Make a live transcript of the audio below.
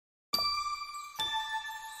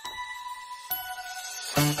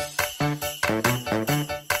Okay,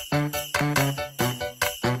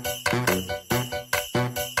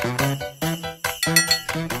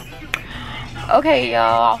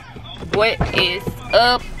 y'all, what is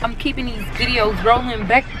up? I'm keeping these videos rolling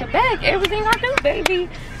back to back. Everything I do, baby.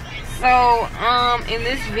 So in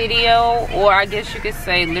this video, or I guess you could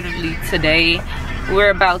say literally today, we're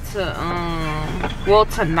about to well,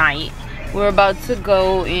 tonight we're about to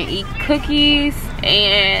go and eat cookies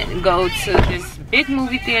and go to this big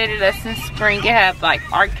movie theater that's in Spring. It have like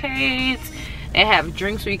arcades, it have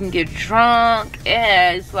drinks where you can get drunk. It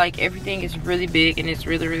has like everything is really big and it's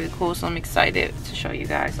really, really cool. So I'm excited to show you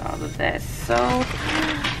guys all of that. So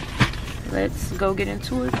let's go get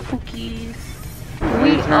into it. Cookies.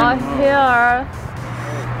 We are here.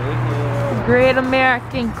 Great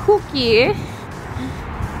American Cookie.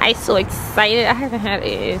 I'm so excited. I haven't had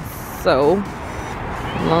it in so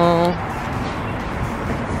long.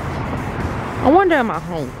 I wonder, am I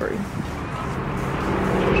hungry?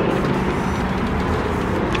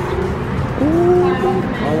 Ooh.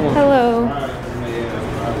 Hello.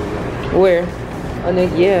 Where? Oh,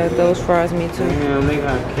 yeah, those fries me too. Damn, they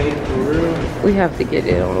got cake for real. We have to get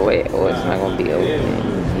it on the way or it's not gonna be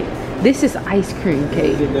open. This is ice cream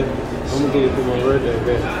cake. I'm gonna get it for my birthday,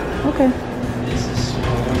 baby. Okay.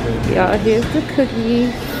 Y'all, here's the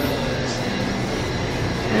cookies.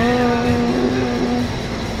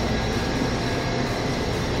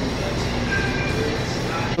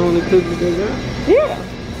 Only cookies they got? Yeah.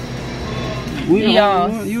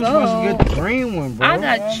 Y'all, you were supposed to get the green one, bro. I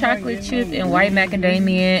got chocolate chip and white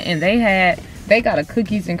macadamia, and they got a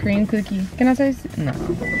cookies and cream cookie. Can I taste it? No.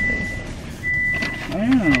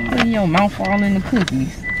 Damn. Your mouth all in the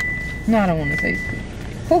cookies. No, I don't want to taste it.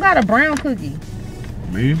 Who got a brown cookie?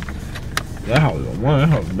 Me? That was the one.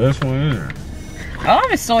 That was the best one in there. Oh, I'm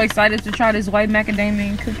just so excited to try this white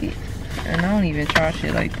macadamia cookie. And I don't even try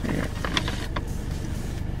shit like that.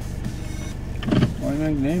 White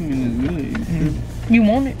macadamia is good. You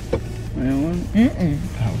want it? I want it.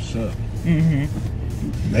 That was suck.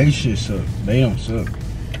 They shit suck. They don't suck.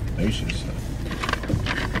 They shit suck.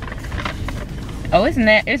 Oh, it's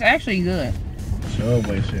not. It's actually good.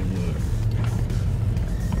 Subway shit good.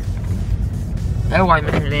 That white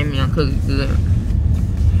macadamia cookie good.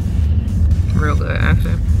 Real good,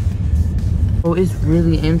 actually. Oh, it's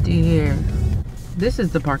really empty here. This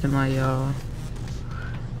is the parking lot, y'all.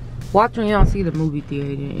 Watch when y'all see the movie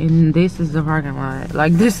theater, and this is the parking lot.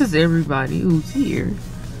 Like, this is everybody who's here.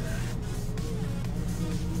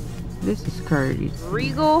 This is crazy.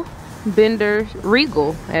 Regal at Bender's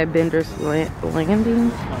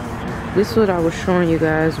Landing. This is what I was showing you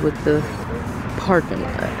guys with the parking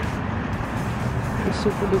lot. It's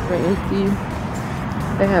super duper empty.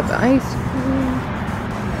 They have ice cream.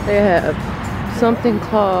 They have something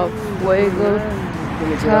called Fuego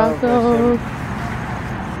Taco.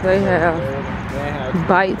 They have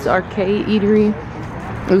Bites Arcade Eatery.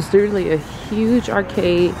 It's literally a huge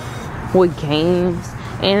arcade with games.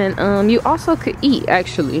 And you also could eat,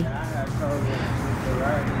 actually.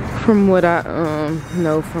 From what I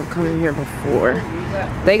know from coming here before.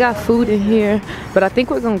 They got food in here. But I think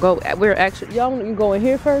we're gonna go, y'all want to go in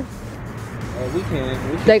here first? We can.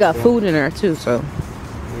 They got food in there too, so.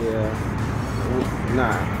 Yeah.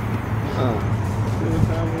 Nah.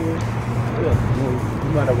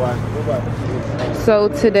 So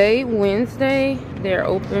today, Wednesday, they're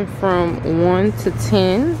open from 1 to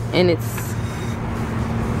 10, and it's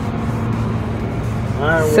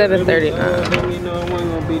 7:39.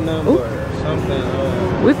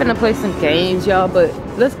 We're finna play some games, y'all, but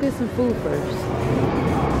let's get some food first.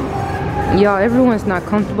 Y'all, everyone's not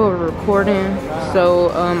comfortable recording, so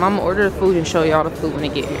I'm gonna order the food and show y'all the food when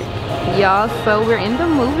it get here. Y'all, so we're in the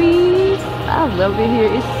movies. I love it here.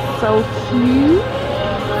 It's so cute.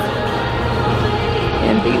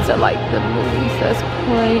 And these are like the movies that's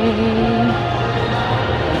playing.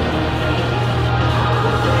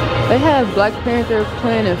 They have Black Panther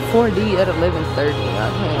playing in 4D at 11:30. I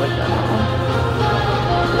can't wait that long.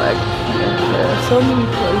 Black Panther. So many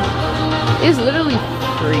places. It's literally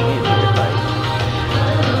free in here. Like,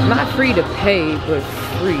 not free to pay, but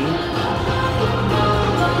free.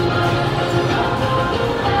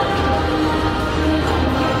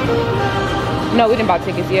 No, we didn't buy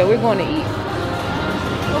tickets yet. We're going to eat.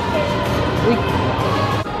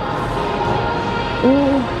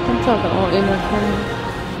 I'm talking all in the phone.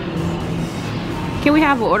 Can we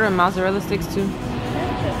have an order of mozzarella sticks too?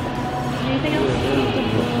 Anything else?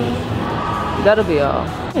 That'll be all.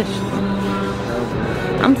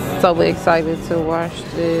 I'm so excited to watch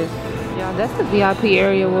this. Y'all, that's the VIP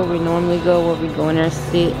area where we normally go, where we go in there,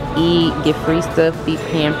 sit, eat, get free stuff, be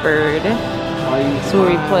pampered. That's where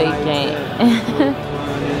we play games.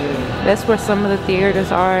 That's where some of the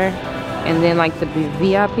theaters are. And then like the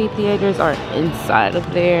VIP theaters are inside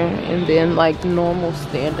of there. And then like normal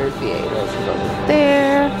standard theaters is over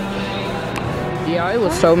there. Yeah, it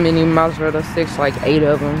was so many mozzarella sticks, like 8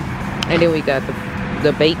 of them. And then we got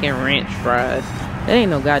the bacon ranch fries. That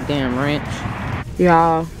ain't no goddamn ranch.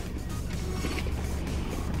 Y'all.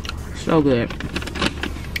 So good.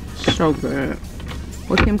 So good.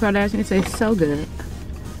 What Kim Kardashian say? So good.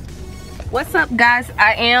 What's up, guys?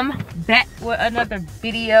 I am back with another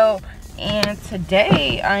video. And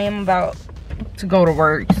today I am about to go to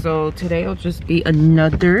work. So today will just be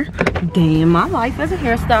another day in my life as a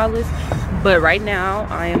hairstylist. But right now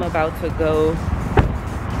I am about to go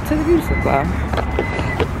to the beauty supply.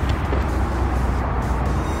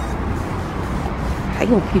 I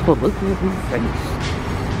know people looking at my face.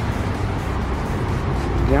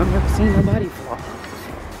 Y'all never seen nobody vlog.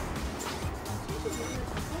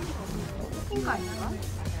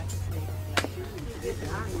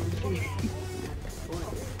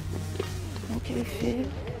 Okay, fit.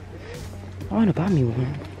 I want to buy me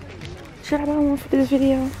one. Should I buy one for this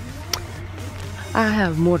video? I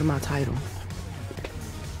have more to my title.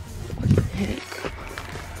 What the heck?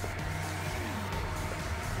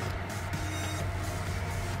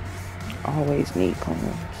 Always need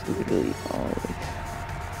combs. Literally always.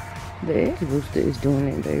 The egg booster is doing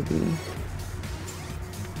it, baby.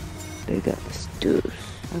 They got the stuff.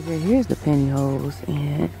 Okay, here's the pantyhose,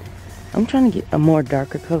 and I'm trying to get a more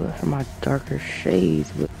darker color for my darker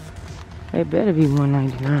shades, but they better be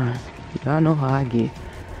 $1.99. Y'all know how I get.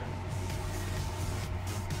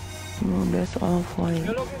 Oh, that's off white.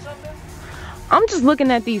 I'm just looking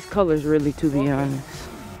at these colors, really, to be honest.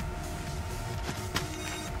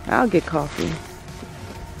 I'll get coffee.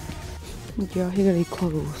 Y'all, here they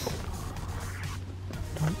clothes.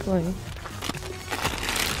 Don't play.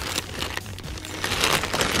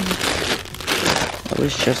 Oh,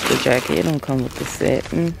 it's just the jacket. It don't come with the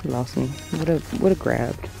set. Lost me. Would've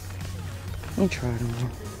grabbed. Let me try them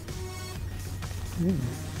on.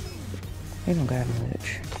 They don't got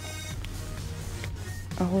much.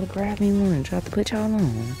 I would've grabbed me one. Tried to put y'all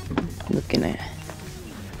on. Looking at.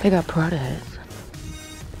 They got products.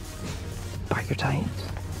 Biker tights.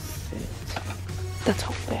 That's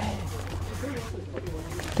all bad.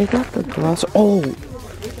 They got the gloss. Oh,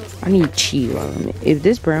 I need cheese on it. If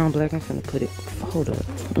this brown black, I'm gonna put it. Hold up.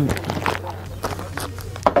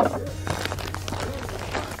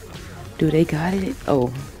 Do they got it?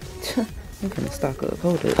 Oh, I'm gonna stock up.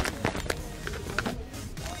 Hold up.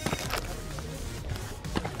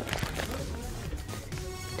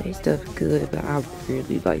 They stuff good, but I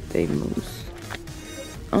really like they mousse.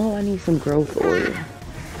 Oh, I need some growth oil.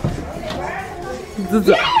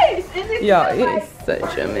 Yes! Y'all, it's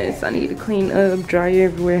such a mess. I need to clean up, dry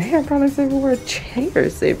everywhere, hair products everywhere,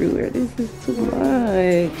 chairs everywhere. This is too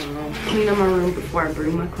much. Clean up my room before I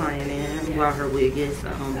bring my client in while her wig is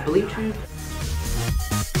bleaching.